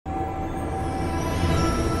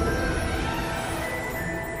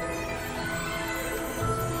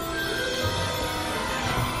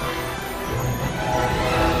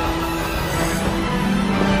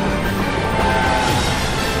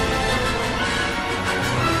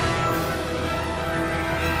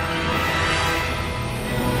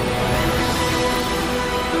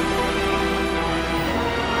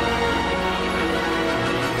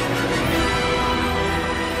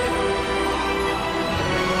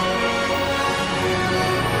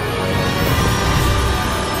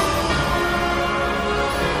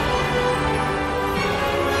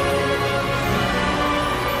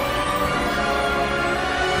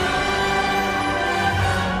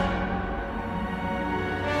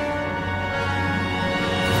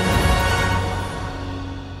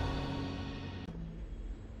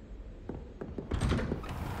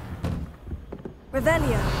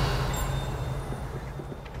Revelio.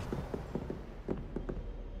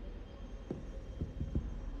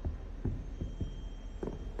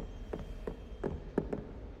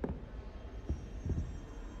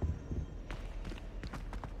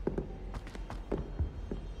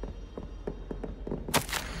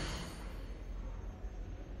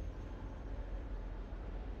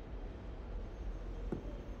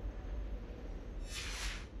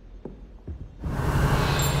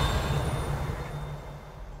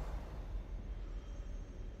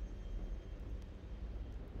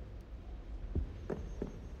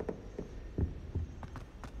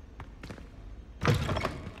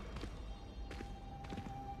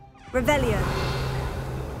 Revelio.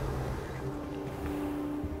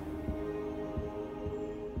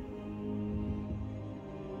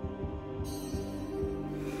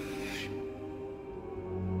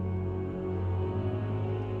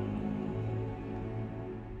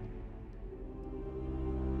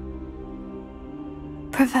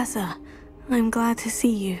 Professor, I'm glad to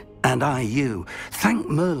see you. And I you. Thank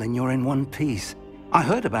Merlin you're in one piece. I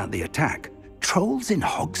heard about the attack. Trolls in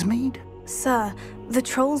Hogsmeade? Sir, the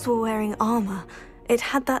trolls were wearing armor. It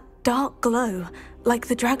had that dark glow, like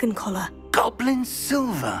the dragon collar. Goblin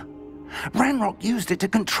silver. Ranrok used it to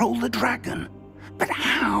control the dragon. But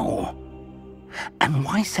how? And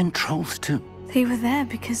why send trolls too? They were there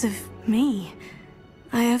because of me.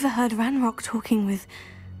 I overheard Ranrok talking with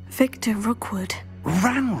Victor Rookwood.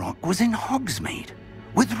 Ranrok was in Hogsmeade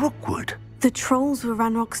with Rookwood. The trolls were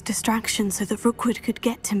Ranrock's distraction so that Rookwood could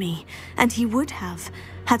get to me, and he would have,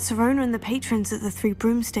 had Serona and the patrons at the Three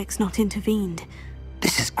Broomsticks not intervened.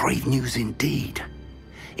 This is grave news indeed.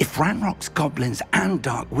 If Ranrock's goblins and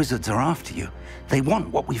dark wizards are after you, they want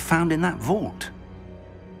what we found in that vault.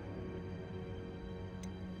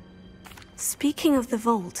 Speaking of the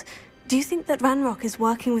vault, do you think that Ranrok is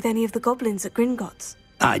working with any of the goblins at Gringotts?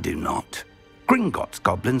 I do not. Gringotts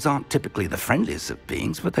goblins aren't typically the friendliest of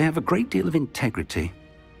beings, but they have a great deal of integrity.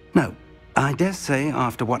 No, I dare say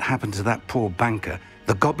after what happened to that poor banker,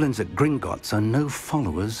 the goblins at Gringotts are no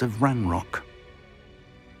followers of Ranrok.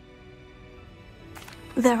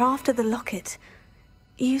 They're after the locket.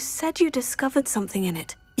 You said you discovered something in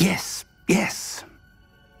it. Yes.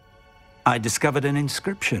 I discovered an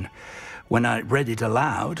inscription. When I read it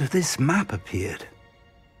aloud, this map appeared.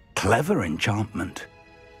 Clever enchantment.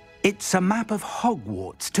 It's a map of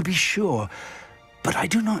Hogwarts, to be sure, but I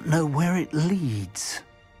do not know where it leads.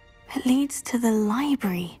 It leads to the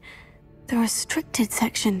library. The restricted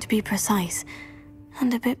section, to be precise,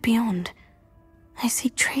 and a bit beyond. I see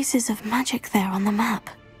traces of magic there on the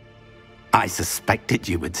map. I suspected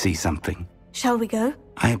you would see something. Shall we go?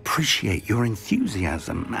 I appreciate your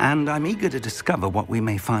enthusiasm, and I'm eager to discover what we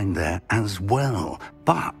may find there as well.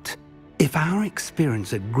 But if our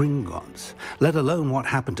experience at Gringotts, let alone what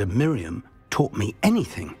happened to Miriam, taught me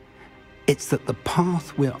anything, it's that the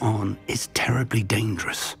path we're on is terribly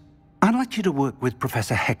dangerous. I'd like you to work with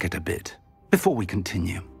Professor Hecat a bit before we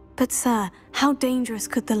continue. But sir, how dangerous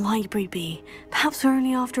could the library be? Perhaps we're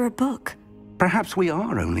only after a book. Perhaps we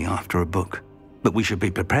are only after a book, but we should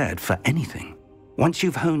be prepared for anything. Once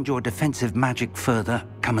you've honed your defensive magic further,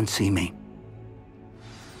 come and see me.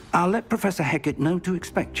 I'll let Professor Hecat know to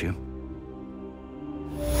expect you.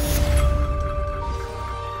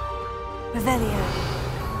 Revelio.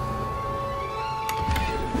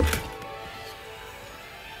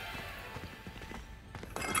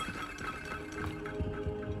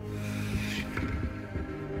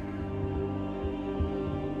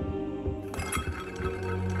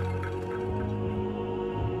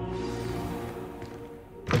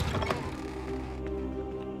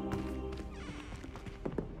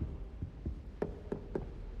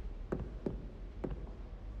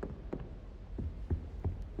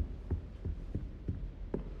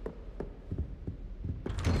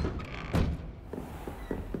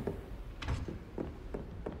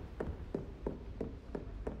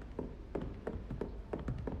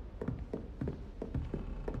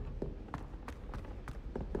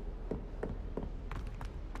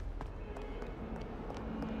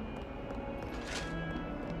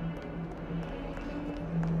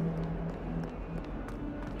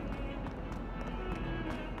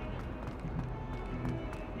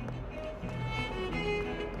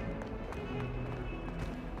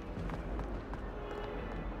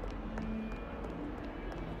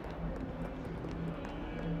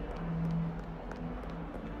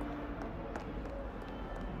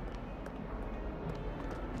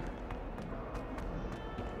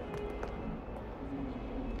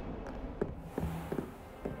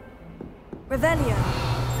 Revelio.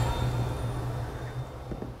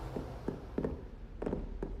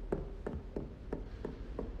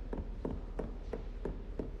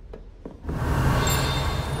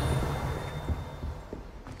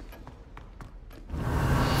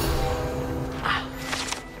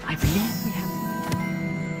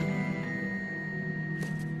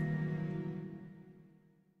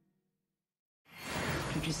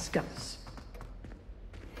 does.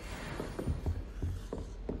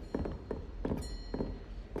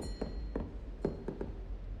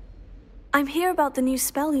 I'm here about the new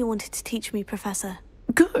spell you wanted to teach me, Professor.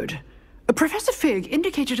 Good. Professor Fig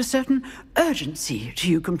indicated a certain urgency to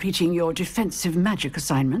you completing your defensive magic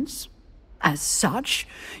assignments. As such,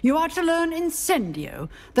 you are to learn Incendio,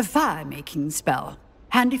 the fire-making spell,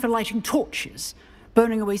 handy for lighting torches,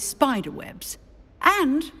 burning away spider webs,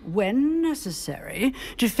 and, when necessary,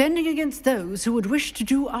 defending against those who would wish to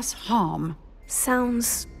do us harm.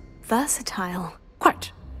 Sounds versatile.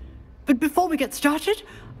 Quite. But before we get started,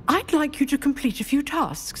 I'd like you to complete a few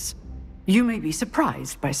tasks. You may be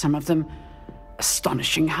surprised by some of them.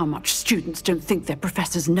 Astonishing how much students don't think their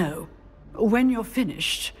professors know. When you're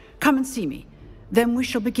finished, come and see me. Then we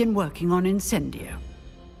shall begin working on Incendio.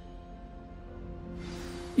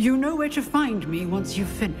 You know where to find me once you've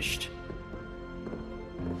finished.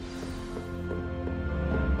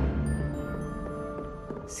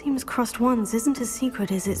 Seems Crossed Wands isn't as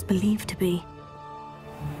secret as it's believed to be.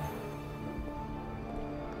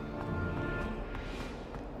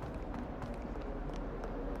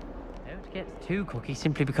 Don't get too cocky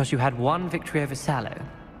simply because you had one victory over Sallow.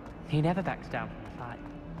 He never backs down from the fight.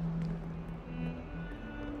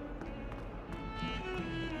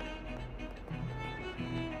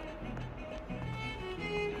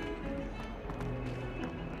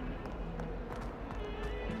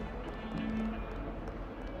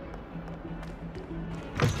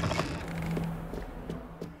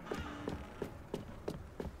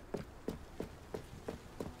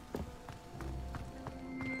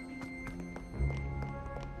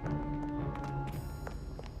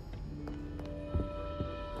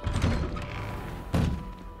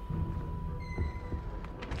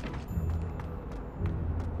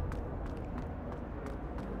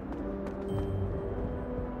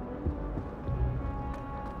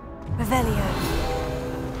 Revelio.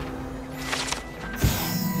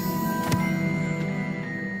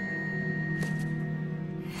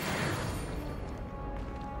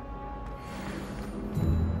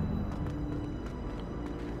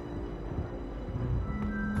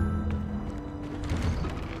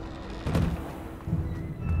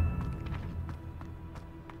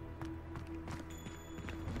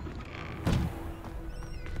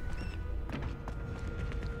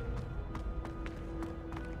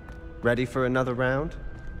 Ready for another round?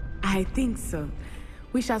 I think so.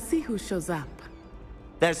 We shall see who shows up.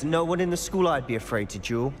 There's no one in the school I'd be afraid to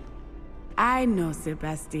duel. I know,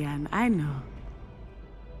 Sebastian, I know.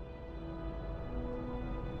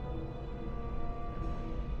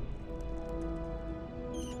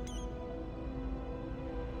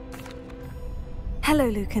 Hello,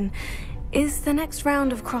 Lucan. Is the next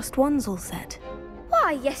round of Crossed Wands all set?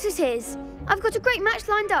 Why, yes it is. I've got a great match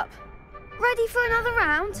lined up. Ready for another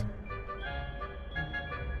round?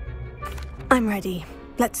 I'm ready.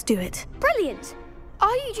 Let's do it. Brilliant.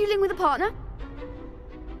 Are you dueling with a partner?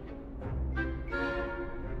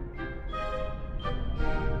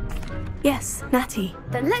 Yes, Natty.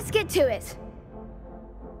 Then let's get to it.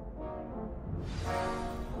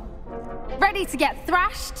 Ready to get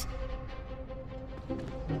thrashed?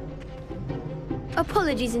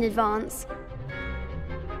 Apologies in advance.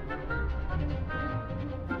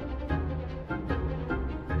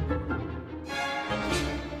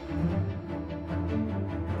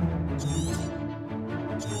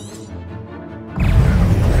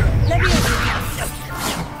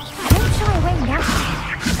 Don't shy away now.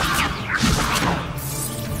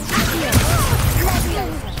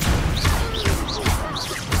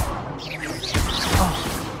 Oh,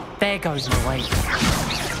 there goes my weight.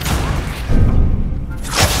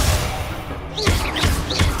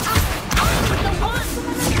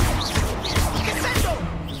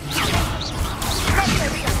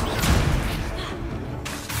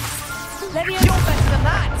 You're better than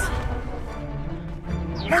that!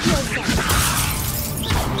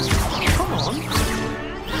 Come on.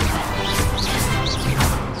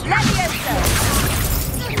 Leviosa!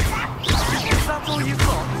 Is that all you've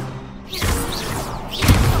got?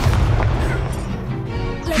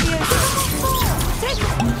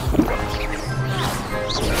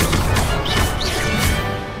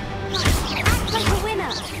 Act like a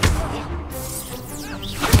winner.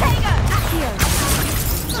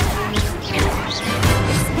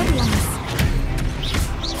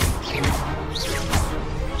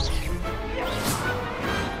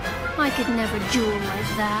 I could never duel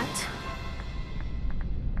like that.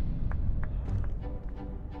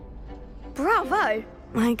 Bravo!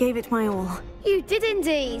 I gave it my all. You did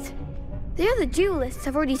indeed. The other duelists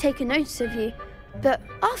have already taken notice of you, but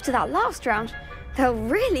after that last round, they'll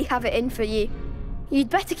really have it in for you. You'd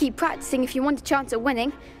better keep practicing if you want a chance at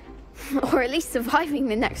winning. Or at least surviving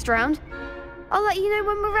the next round. I'll let you know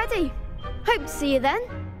when we're ready. Hope to see you then.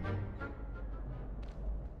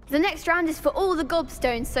 The next round is for all the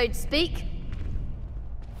gobstones, so to speak.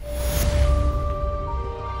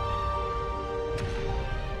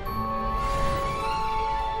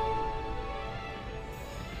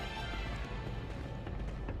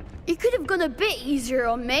 You could have gone a bit easier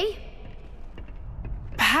on me.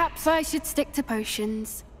 Perhaps I should stick to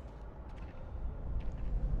potions.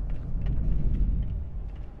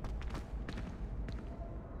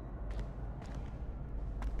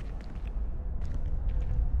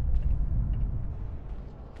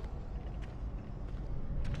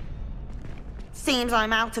 Seems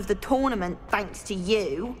I'm out of the tournament thanks to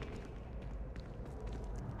you.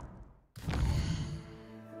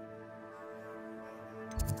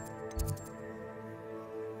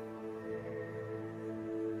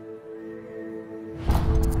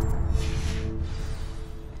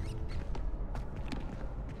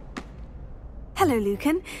 Hello,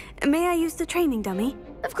 Lucan. May I use the training dummy?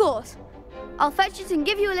 Of course. I'll fetch it and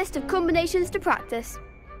give you a list of combinations to practice.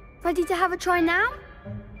 Ready to have a try now?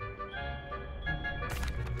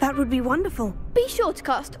 That would be wonderful. Be sure to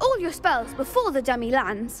cast all your spells before the dummy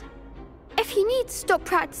lands. If you need to stop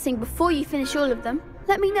practicing before you finish all of them,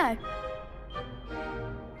 let me know.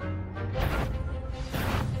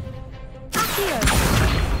 Accio!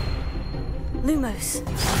 Lumos.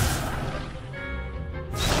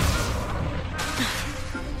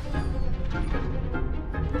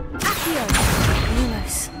 Accio!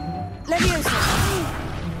 Lumos. Leviosa!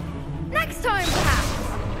 Next time, perhaps!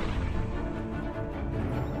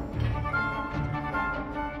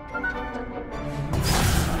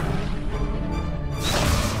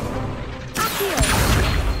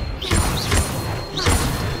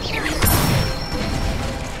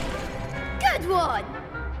 Good one!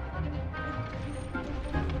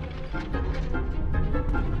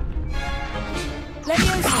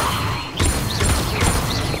 Leviosa!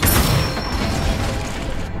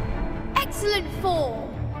 Excellent form!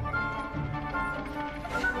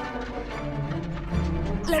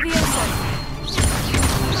 Leviosa!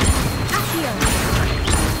 Accio!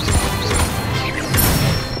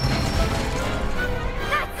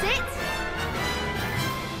 That's it!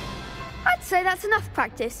 I'd say that's enough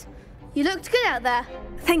practice. You looked good out there.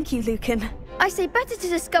 Thank you, Lucan. I say better to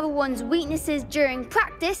discover one's weaknesses during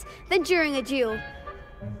practice than during a duel.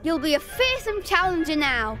 You'll be a fearsome challenger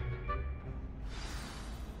now.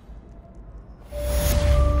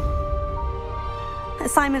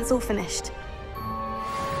 Assignment's all finished.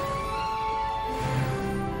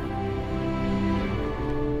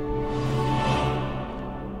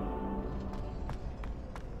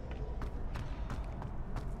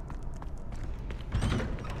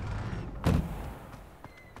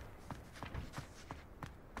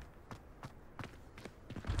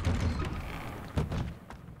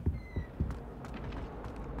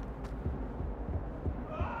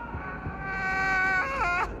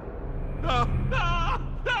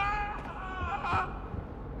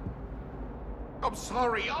 I'm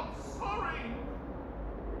sorry.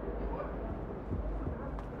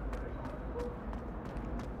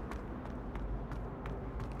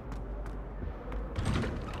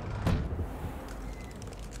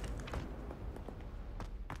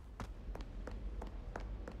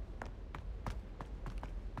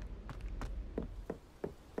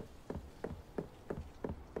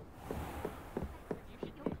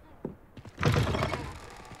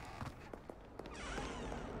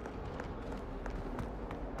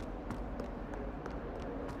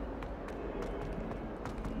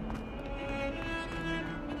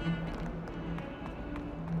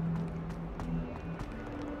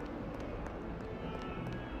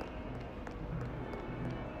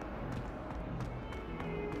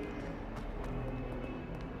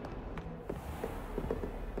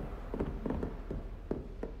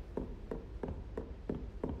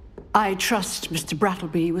 I trust Mr.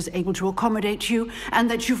 Brattleby was able to accommodate you and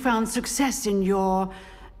that you found success in your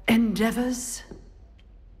endeavors.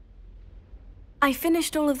 I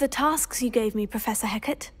finished all of the tasks you gave me, Professor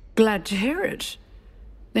Hecat. Glad to hear it.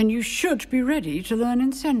 Then you should be ready to learn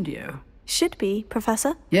Incendio. Should be,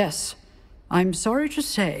 Professor? Yes. I'm sorry to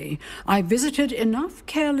say, I visited enough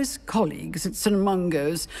careless colleagues at St.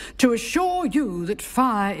 Mungo's to assure you that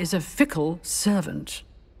fire is a fickle servant.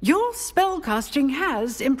 Your spellcasting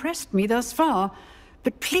has impressed me thus far,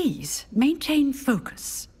 but please maintain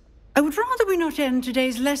focus. I would rather we not end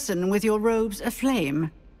today's lesson with your robes aflame.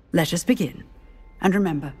 Let us begin. And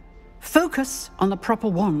remember, focus on the proper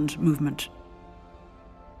wand movement.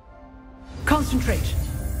 Concentrate.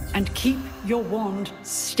 and keep your wand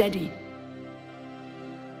steady.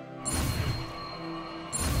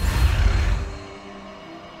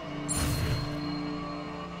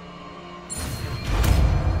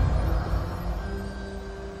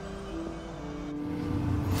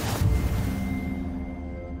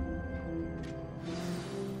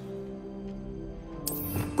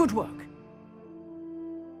 Good work.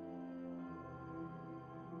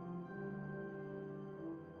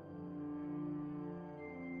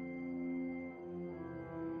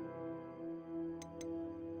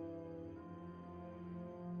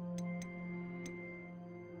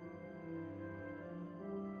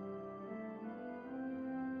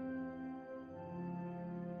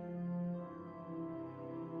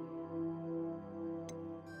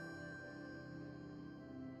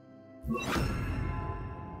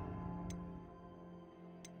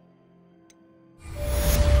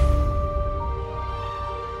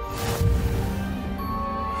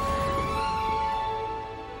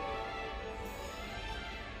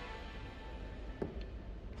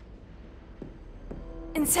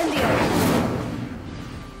 Incendio!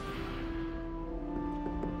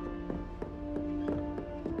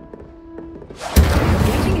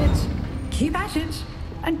 Getting it. Keep at it.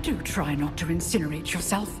 And do try not to incinerate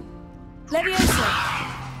yourself. Levioso!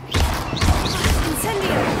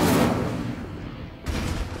 Incendio!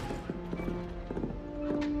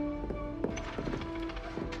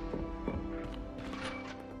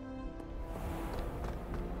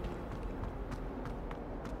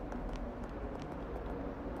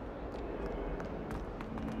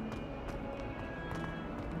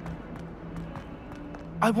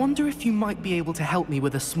 I wonder if you might be able to help me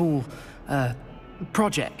with a small,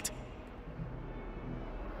 project.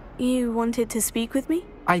 You wanted to speak with me?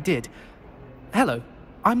 I did. Hello,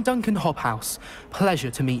 I'm Duncan Hobhouse.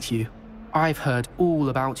 Pleasure to meet you. I've heard all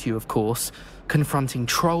about you, of course, confronting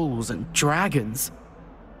trolls and dragons.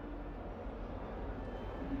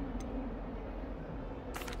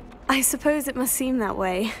 I suppose it must seem that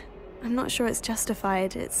way. I'm not sure it's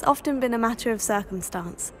justified. It's often been a matter of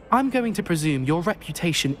circumstance. I'm going to presume your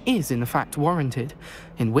reputation is in fact warranted,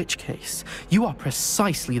 in which case, you are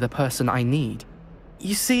precisely the person I need.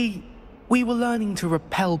 You see, we were learning to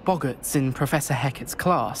repel boggarts in Professor Hecat's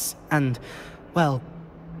class, and, well,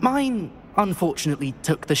 mine unfortunately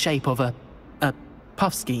took the shape of a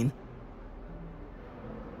puffskein.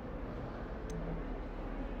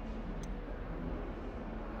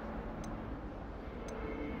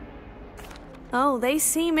 Oh, they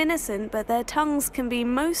seem innocent, but their tongues can be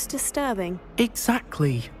most disturbing.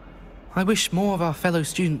 Exactly. I wish more of our fellow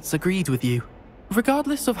students agreed with you.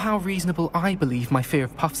 Regardless of how reasonable I believe my fear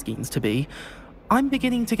of puffskeins to be, I'm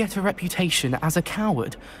beginning to get a reputation as a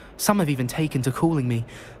coward. Some have even taken to calling me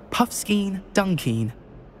Puffskeen Dunkeen.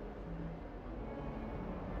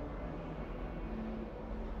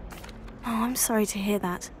 Oh, I'm sorry to hear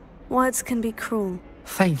that. Words can be cruel.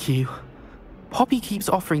 Thank you. Poppy keeps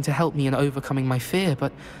offering to help me in overcoming my fear,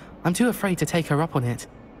 but I'm too afraid to take her up on it.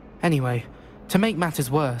 Anyway, to make matters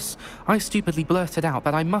worse, I stupidly blurted out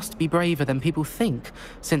that I must be braver than people think,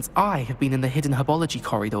 since I have been in the hidden herbology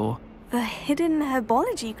corridor. The hidden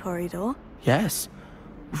herbology corridor? Yes.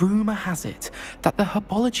 Rumour has it that the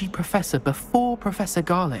herbology professor before Professor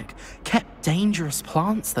Garlic kept dangerous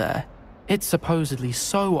plants there. It's supposedly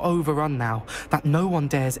so overrun now that no one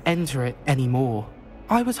dares enter it anymore.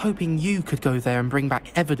 I was hoping you could go there and bring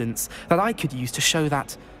back evidence that I could use to show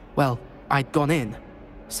that, well, I'd gone in.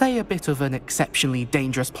 Say a bit of an exceptionally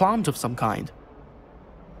dangerous plant of some kind.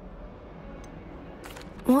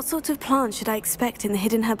 What sort of plant should I expect in the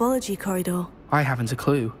hidden herbology corridor? I haven't a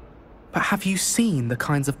clue. But have you seen the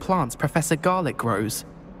kinds of plants Professor Garlic grows?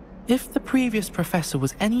 If the previous professor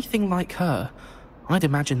was anything like her, I'd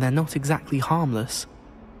imagine they're not exactly harmless.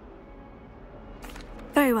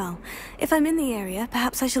 Very well. If I'm in the area,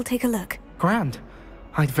 perhaps I shall take a look. Grand.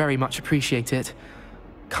 I'd very much appreciate it.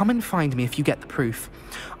 Come and find me if you get the proof.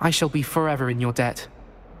 I shall be forever in your debt.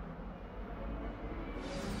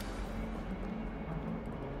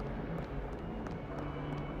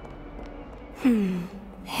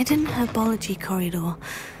 Hidden herbology corridor.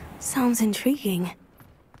 Sounds intriguing.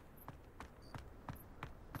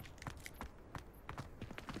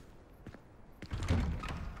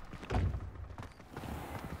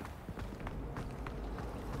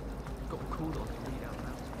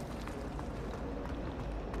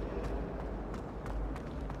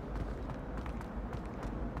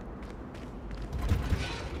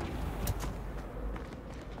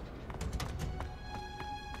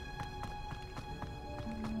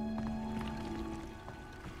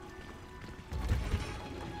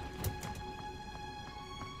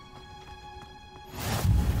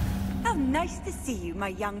 Nice to see you, my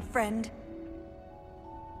young friend.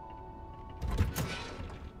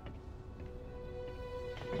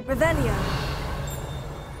 Revelio.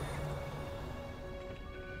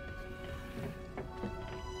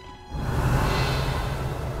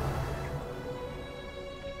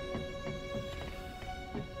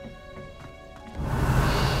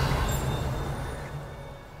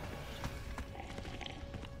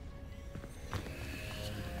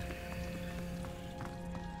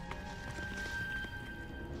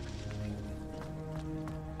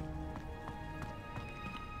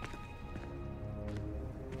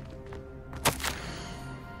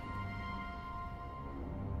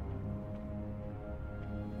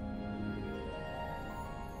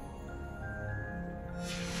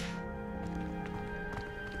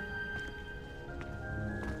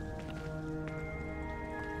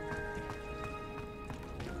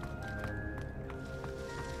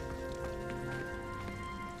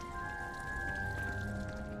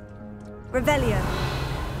 Revelio.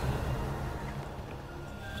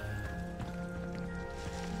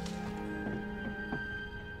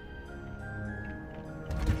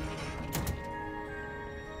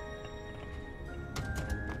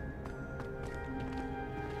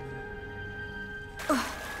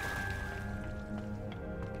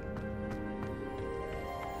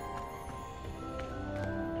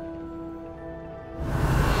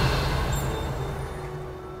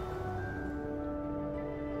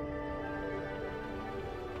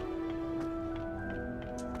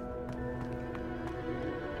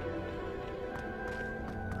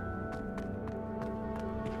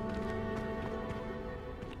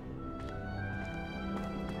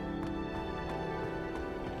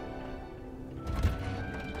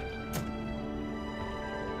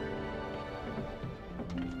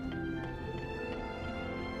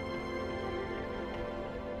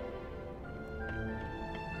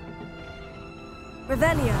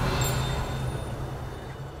 Revelio.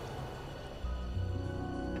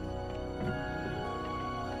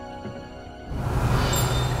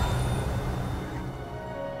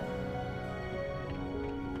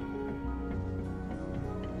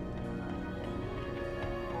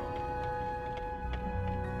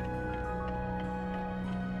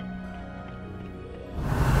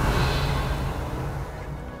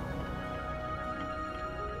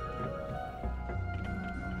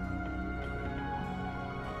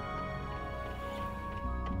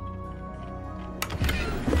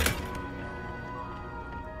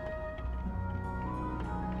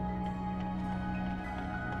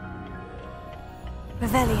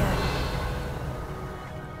 Revelio.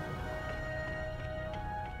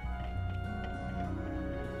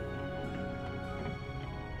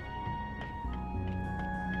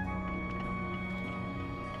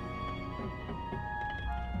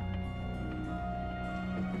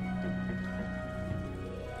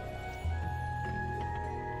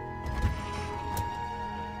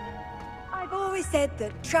 I've always said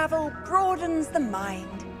that travel broadens the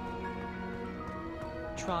mind.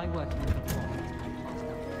 Try working with a plot.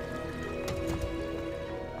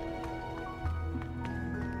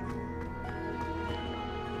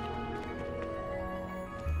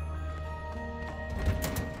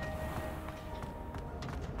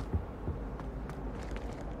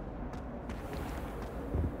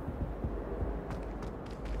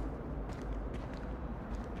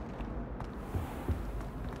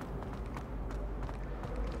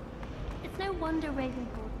 It's no wonder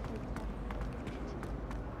Ravenhall.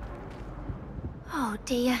 Oh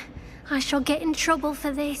dear, I shall get in trouble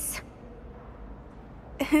for this.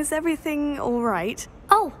 Is everything all right?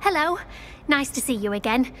 Oh, hello. Nice to see you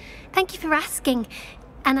again. Thank you for asking.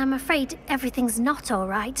 And I'm afraid everything's not all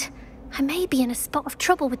right. I may be in a spot of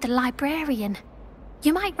trouble with the librarian.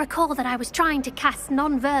 You might recall that I was trying to cast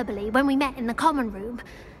non-verbally when we met in the common room.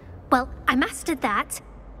 Well, I mastered that.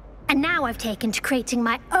 And now I've taken to creating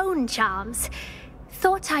my own charms.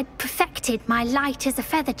 Thought I'd perfected my light as a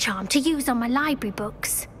feather charm to use on my library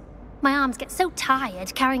books. My arms get so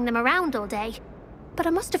tired carrying them around all day. But I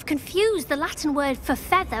must have confused the Latin word for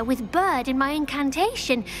feather with bird in my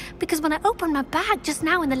incantation, because when I opened my bag just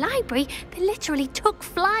now in the library, they literally took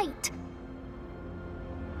flight.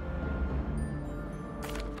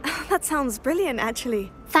 That sounds brilliant,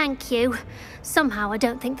 actually. Thank you. Somehow I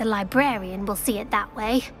don't think the librarian will see it that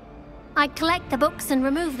way. I collect the books and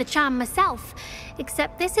remove the charm myself,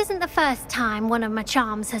 except this isn't the first time one of my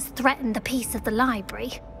charms has threatened the peace of the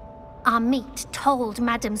library. Our meet told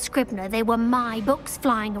Madame Scribner they were my books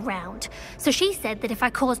flying around, so she said that if I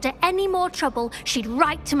caused her any more trouble, she'd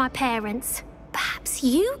write to my parents. Perhaps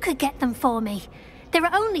you could get them for me. There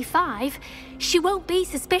are only 5. She won't be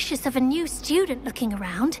suspicious of a new student looking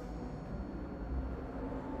around.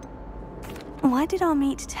 Why did our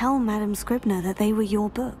meet tell Madame Scribner that they were your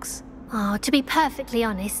books? Oh, to be perfectly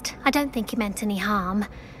honest, I don't think he meant any harm.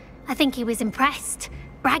 I think he was impressed,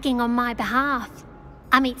 bragging on my behalf.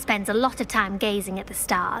 Amit spends a lot of time gazing at the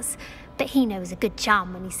stars, but he knows a good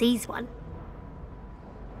charm when he sees one.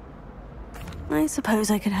 I suppose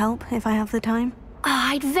I could help if I have the time. Oh,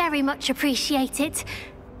 I'd very much appreciate it.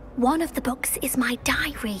 One of the books is my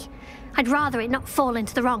diary. I'd rather it not fall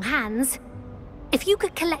into the wrong hands. If you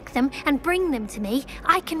could collect them and bring them to me,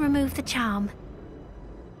 I can remove the charm.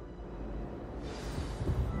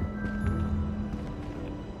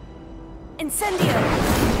 Incendio!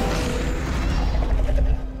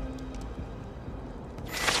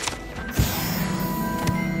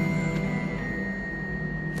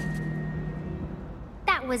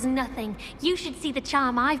 That was nothing. You should see the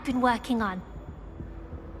charm I've been working on.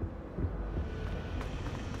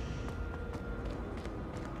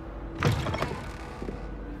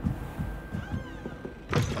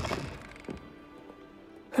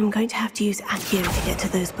 I'm going to have to use Accio to get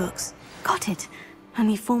to those books. Got it.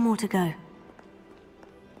 Only 4 more to go.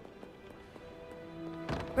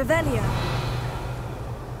 Revelio.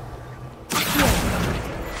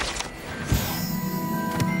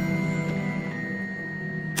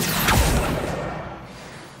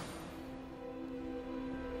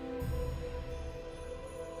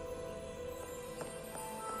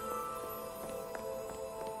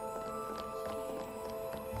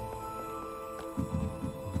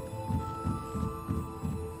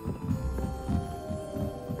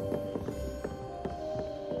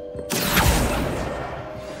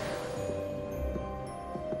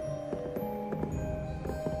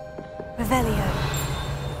 Revelio.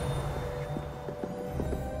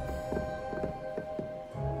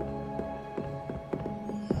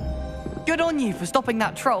 Good on you for stopping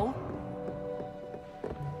that troll.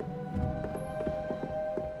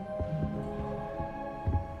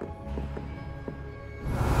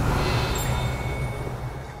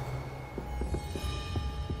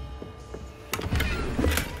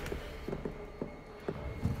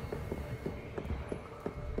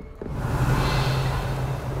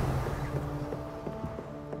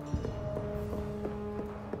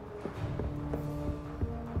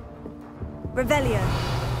 Revelio.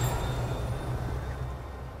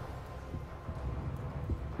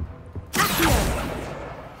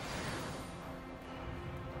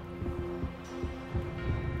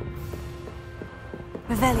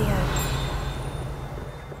 Revelio.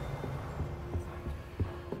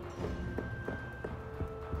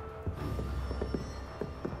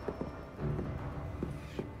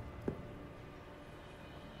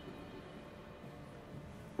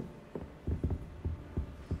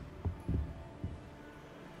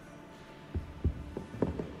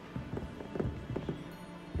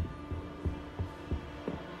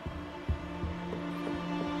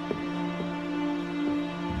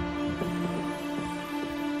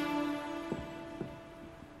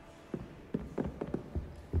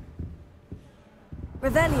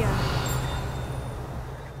 Revelio.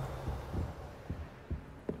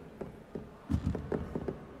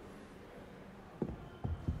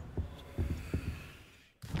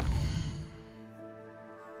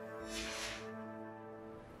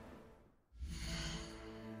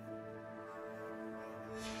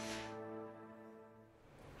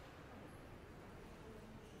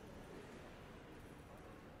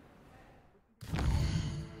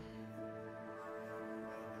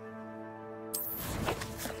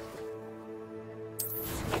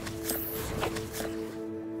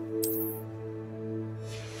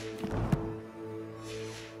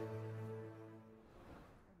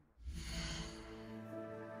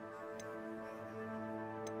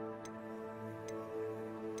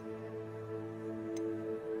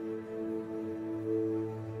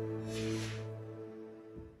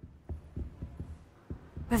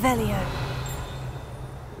 Revelio.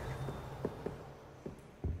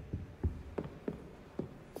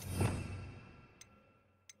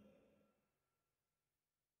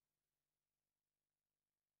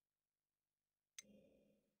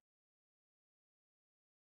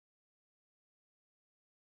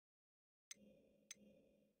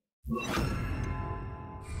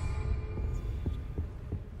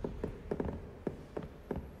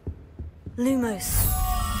 Lumos.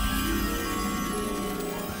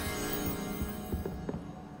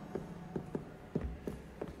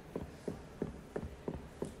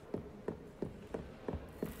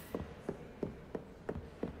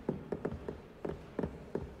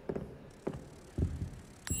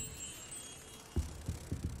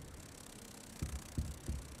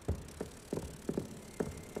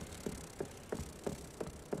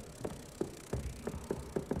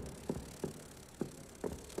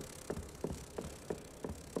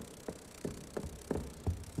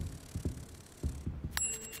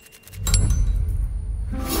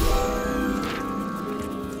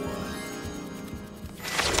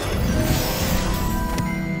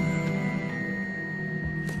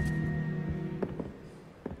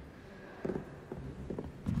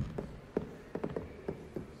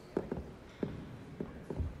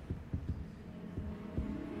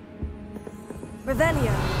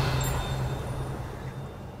 Revelio.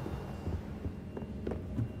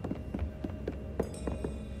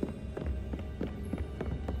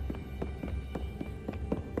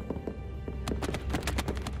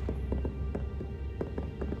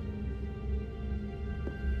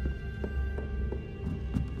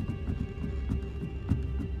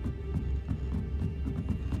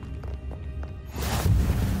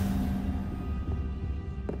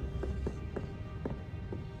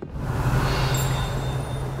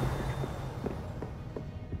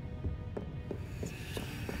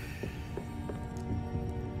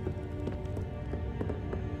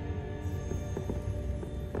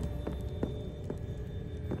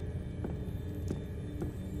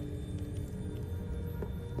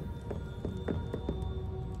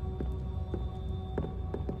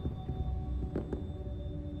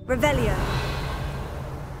 Revelio.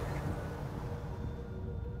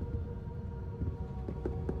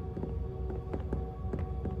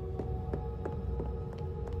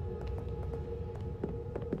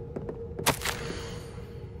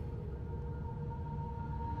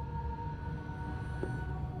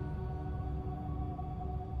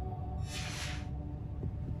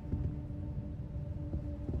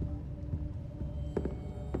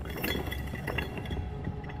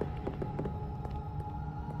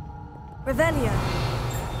 Revelio.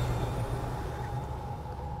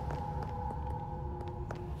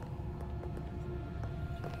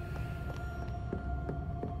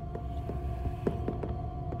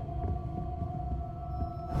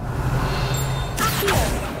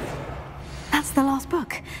 That's the last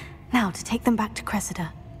book. Now to take them back to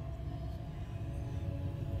Cressida.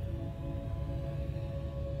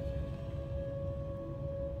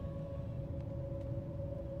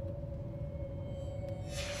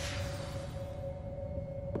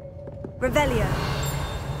 Revelio.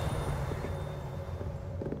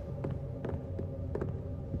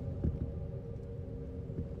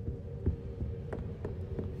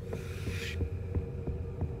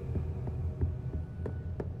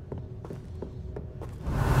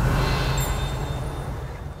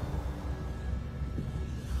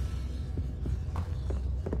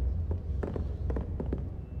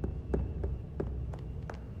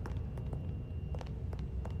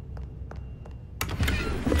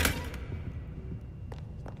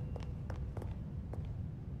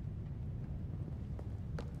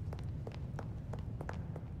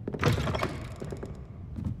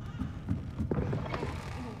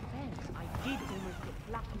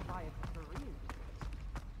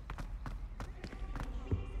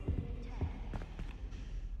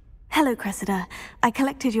 Hello, Cressida. I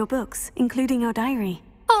collected your books, including your diary.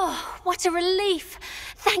 Oh, what a relief.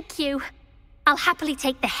 Thank you. I'll happily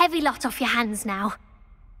take the heavy lot off your hands now.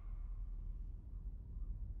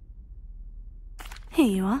 Here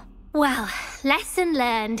you are. Well, lesson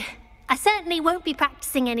learned. I certainly won't be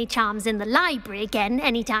practicing any charms in the library again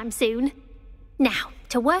anytime soon. Now,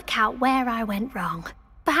 to work out where I went wrong.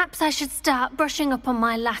 Perhaps I should start brushing up on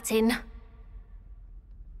my Latin.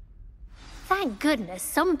 Thank goodness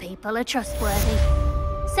some people are trustworthy.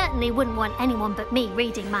 Certainly wouldn't want anyone but me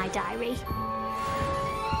reading my diary.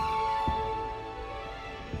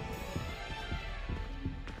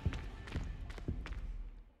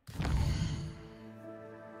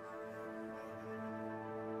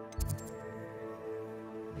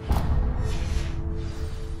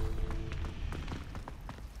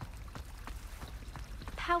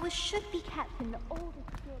 Powers should be kept in the oldest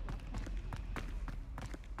building.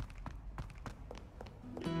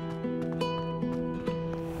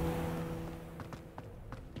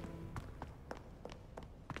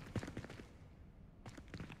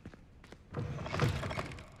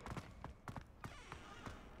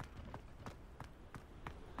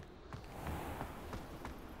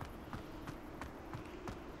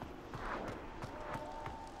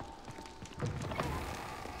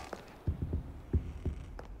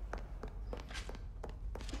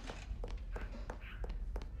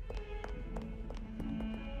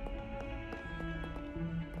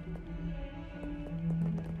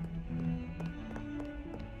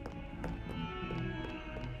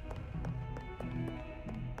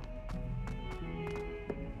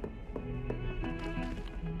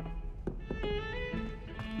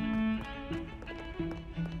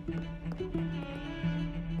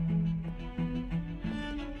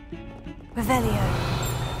 Revelio.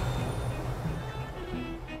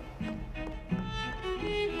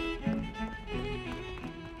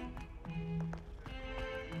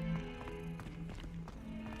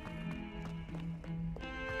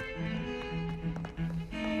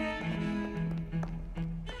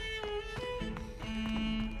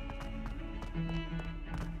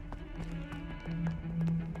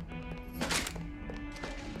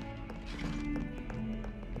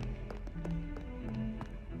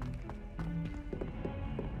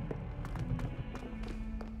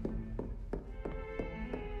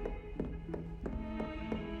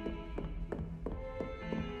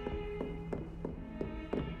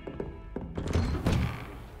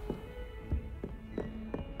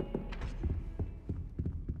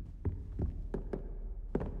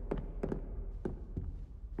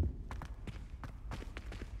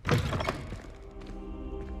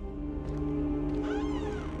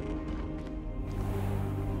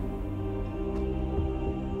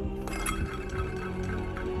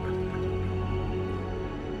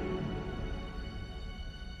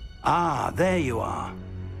 Ah, there you are.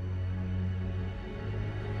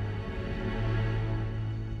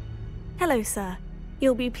 Hello, sir.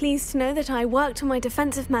 You'll be pleased to know that I worked on my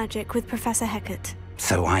defensive magic with Professor Hecat.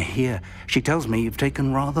 So I hear. She tells me you've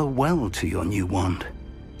taken rather well to your new wand.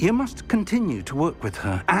 You must continue to work with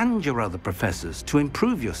her and your other professors to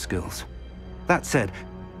improve your skills. That said,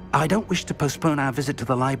 I don't wish to postpone our visit to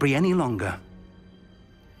the library any longer.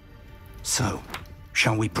 So,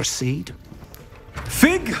 shall we proceed?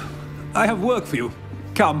 Fig! I have work for you.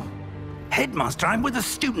 Come. Headmaster, I'm with a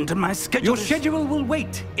student and my schedule Your schedule will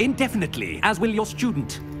wait indefinitely, as will your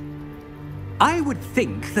student. I would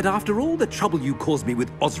think that after all the trouble you caused me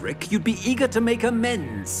with Osric, you'd be eager to make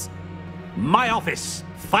amends. My office,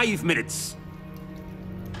 5 minutes.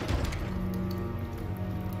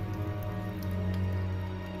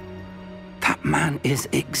 That man is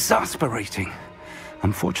exasperating.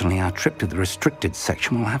 Unfortunately, our trip to the restricted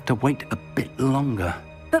section will have to wait a bit longer.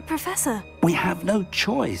 But, Professor... We have no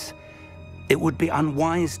choice. It would be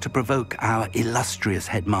unwise to provoke our illustrious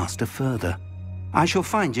headmaster further. I shall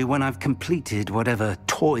find you when I've completed whatever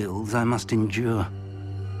toils I must endure.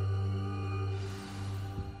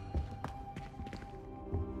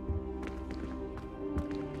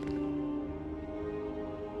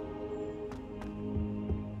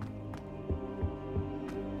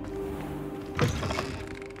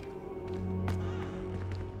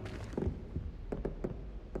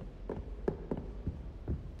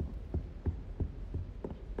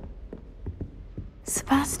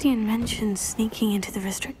 Sebastian mentioned sneaking into the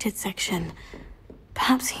restricted section.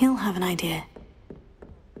 Perhaps he'll have an idea.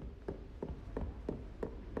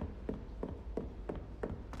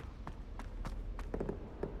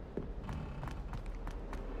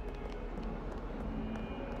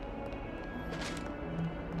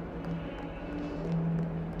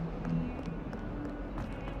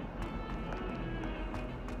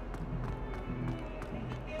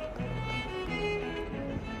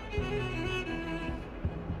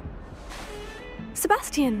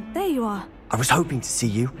 Sebastian, there you are. I was hoping to see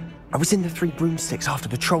you. I was in the Three Broomsticks after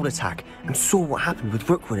the troll attack and saw what happened with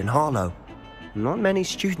Rookwood and Harlow. Not many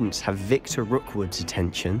students have Victor Rookwood's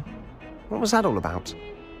attention. What was that all about?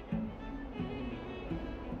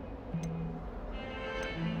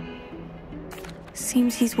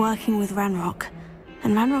 Seems he's working with Ranrok.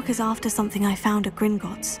 And Ranrok is after something I found at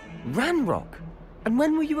Gringotts. Ranrok? And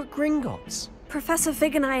when were you at Gringotts? Professor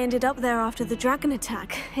Fig and I ended up there after the dragon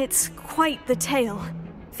attack. It's quite the tale.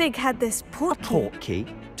 Fig had this portkey. A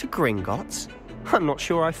portkey? To Gringotts? I'm not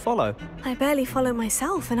sure I follow. I barely follow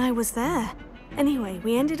myself, and I was there. Anyway,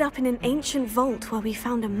 we ended up in an ancient vault where we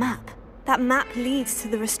found a map. That map leads to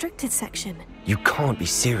the restricted section. You can't be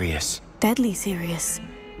serious. Deadly serious.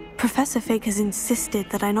 Professor Fig has insisted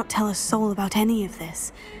that I not tell a soul about any of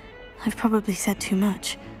this. I've probably said too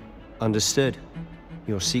much. Understood.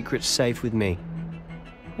 Your secret's safe with me.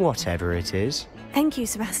 Whatever it is. Thank you,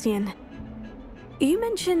 Sebastian. You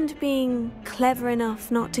mentioned being clever enough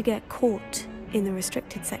not to get caught in the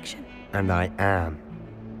restricted section. And I am.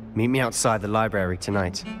 Meet me outside the library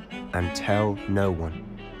tonight, and tell no one.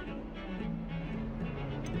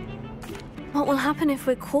 What will happen if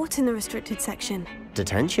we're caught in the restricted section?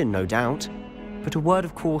 Detention, no doubt. But a word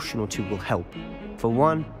of caution or two will help. For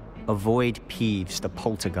one, avoid Peeves the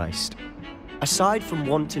poltergeist. Aside from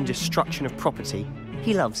wanton destruction of property,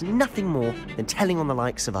 he loves nothing more than telling on the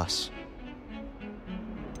likes of us.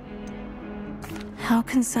 How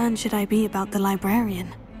concerned should I be about the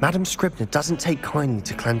librarian? Madame Scribner doesn't take kindly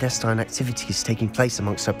to clandestine activities taking place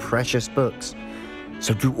amongst her precious books,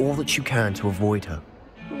 so do all that you can to avoid her.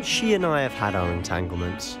 She and I have had our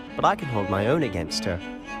entanglements, but I can hold my own against her.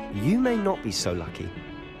 You may not be so lucky.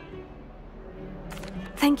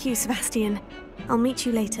 Thank you, Sebastian. I'll meet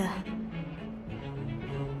you later.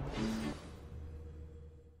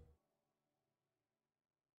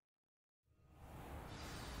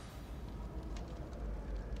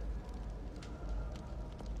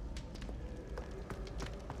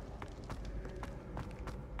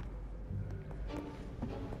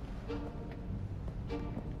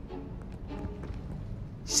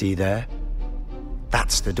 See there?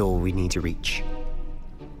 That's the door we need to reach.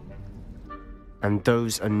 And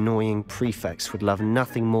those annoying prefects would love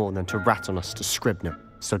nothing more than to rat on us to Scribner,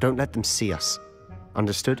 so don't let them see us.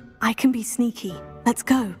 Understood? I can be sneaky. Let's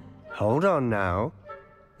go. Hold on now.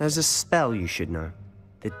 There's a spell you should know.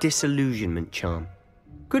 The Disillusionment Charm.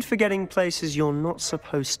 Good for getting places you're not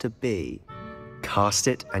supposed to be. Cast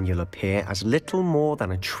it and you'll appear as little more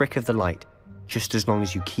than a trick of the light, just as long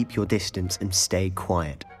as you keep your distance and stay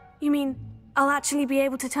quiet. You mean I'll actually be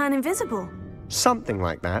able to turn invisible? Something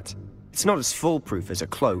like that. It's not as foolproof as a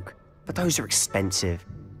cloak, but those are expensive.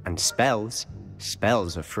 And spells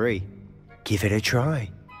are free. Give it a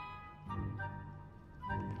try.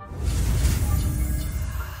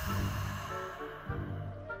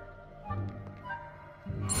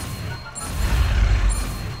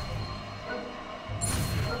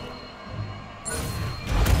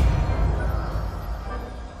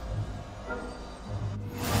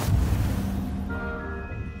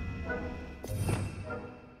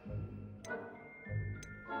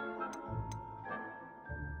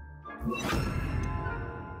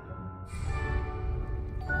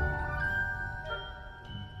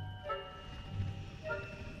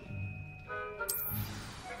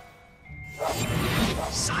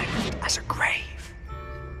 Silent as a grave.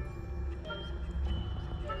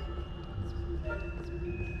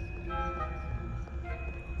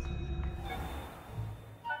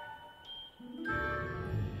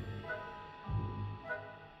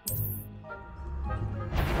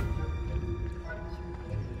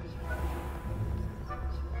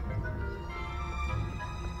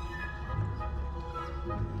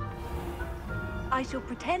 I shall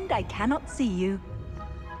pretend I cannot see you.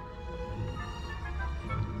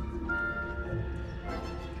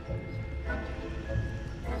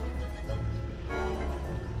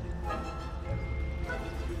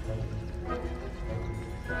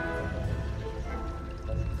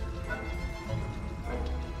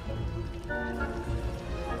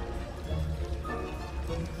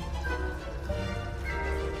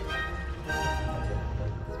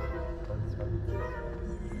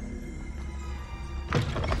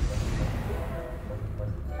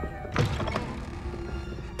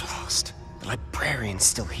 Librarian's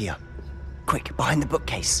still here. Quick, behind the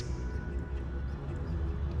bookcase.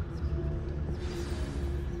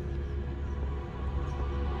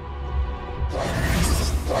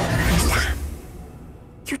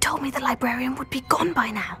 You told me the librarian would be gone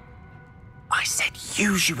by now. I said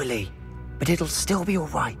usually, but it'll still be all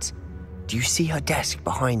right. Do you see her desk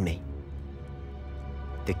behind me?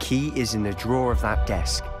 The key is in the drawer of that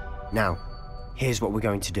desk. Now, here's what we're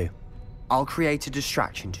going to do. I'll create a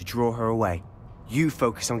distraction to draw her away. You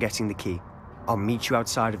focus on getting the key. I'll meet you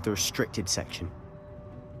outside of the restricted section.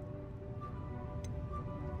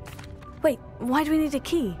 Wait, why do we need a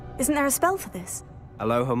key? Isn't there a spell for this?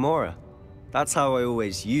 Alohomora. That's how I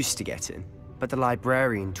always used to get in. But the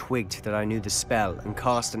librarian twigged that I knew the spell and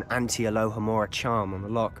cast an anti-Alohomora charm on the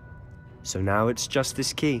lock. So now it's just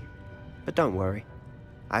this key. But don't worry.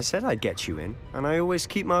 I said I'd get you in, and I always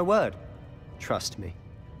keep my word. Trust me.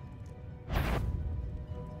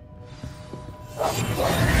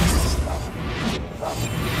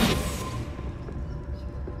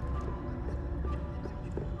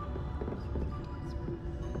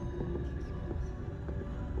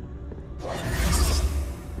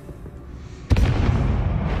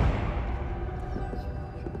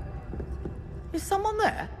 Is someone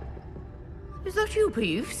there? Is that you,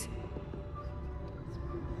 Peeves?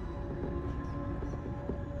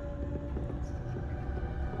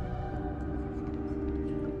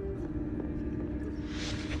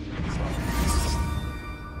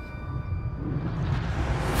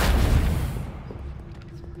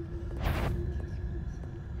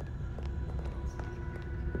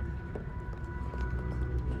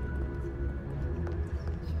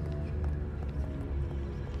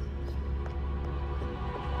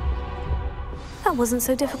 That wasn't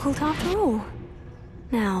so difficult after all.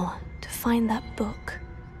 Now, to find that book.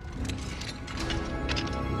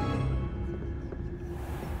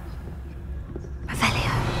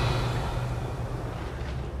 Revelio.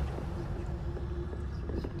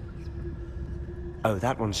 Oh,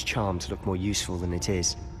 that one's charmed to look more useful than it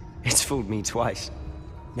is. It's fooled me twice.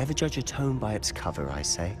 Never judge a tome by its cover, I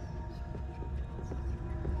say.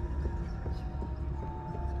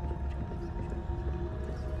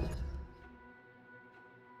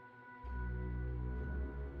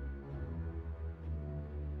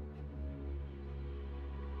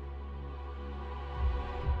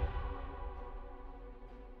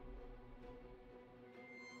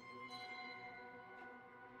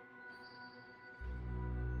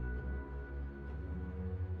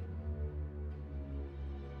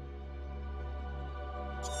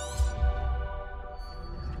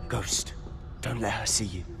 Ghost, don't let her see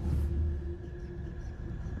you.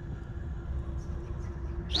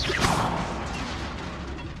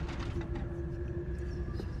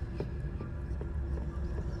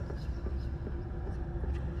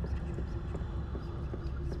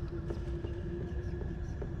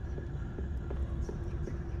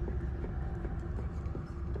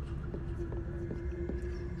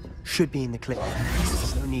 Should be in the clip.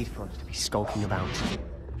 There's no need for us to be skulking about.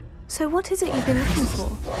 So So what is it you've been looking for?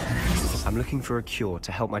 I'm looking for a cure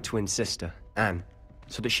to help my twin sister, Anne,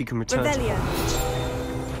 so that she can return Revelio. to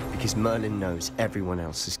Hogwarts. Because Merlin knows everyone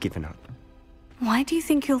else has given up. Why do you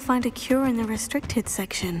think you'll find a cure in the restricted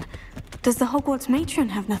section? Does the Hogwarts matron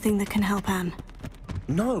have nothing that can help Anne?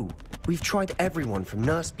 No! We've tried everyone from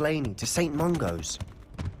Nurse Blaney to St. Mungo's.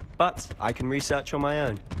 But I can research on my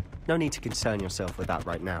own. No need to concern yourself with that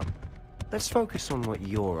right now. Let's focus on what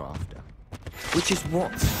you're after. Which is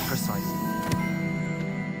what, precisely?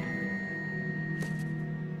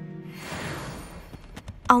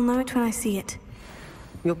 I'll know it when I see it.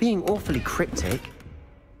 You're being awfully cryptic.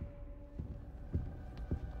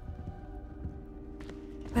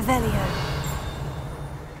 Revelio.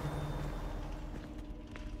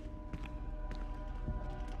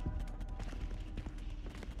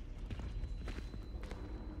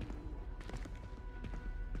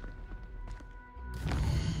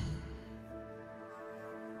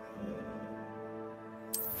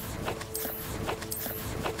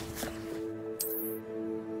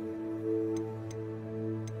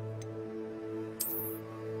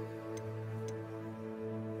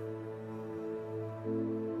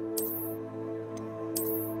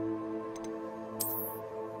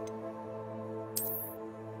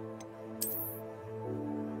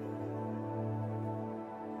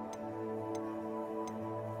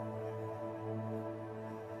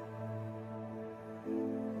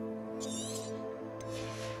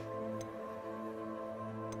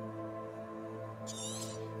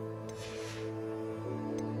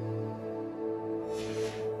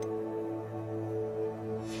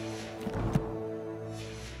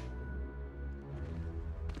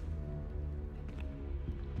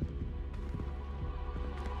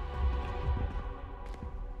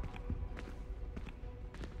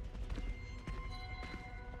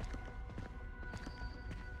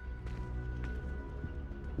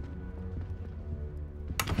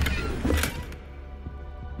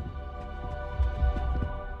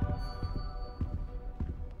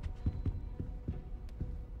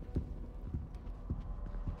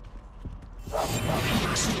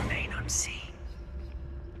 Must remain unseen.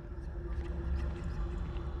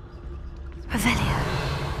 Revelio.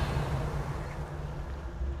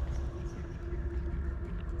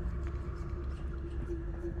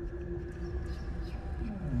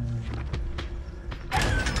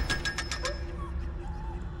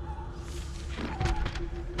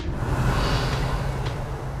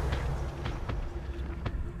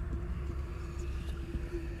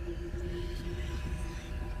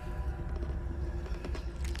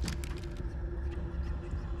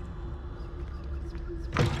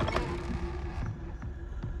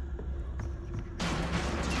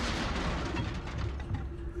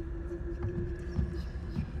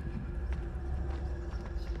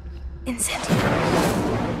 Incendio.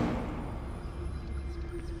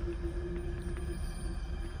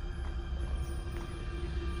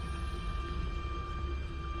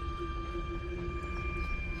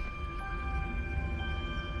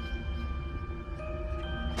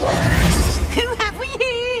 Who have we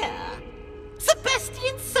here?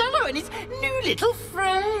 Sebastian Sallow and his new little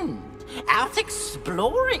friend. Out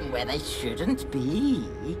exploring where they shouldn't be.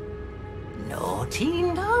 Naughty,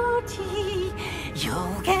 naughty.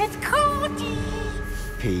 You'll get caughty.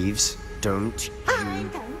 Peeves, don't you... I'm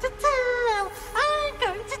going to tell. I'm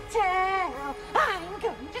going to tell. I'm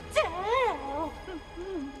going to tell.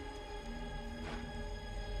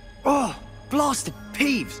 Oh, blasted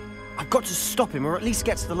Peeves! I've got to stop him, or at least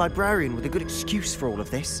get to the librarian with a good excuse for all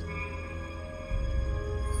of this.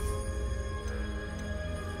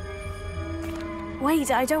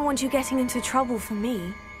 Wait, I don't want you getting into trouble for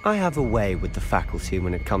me. I have a way with the faculty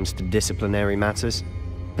when it comes to disciplinary matters.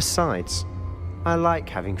 Besides, I like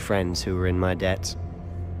having friends who are in my debt.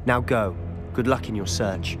 Now go. Good luck in your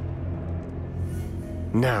search.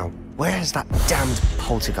 Now, where has that damned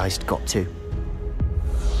poltergeist got to?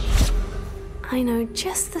 I know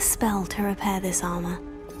just the spell to repair this armor.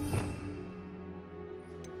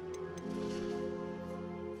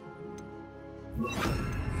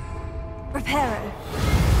 Reparo.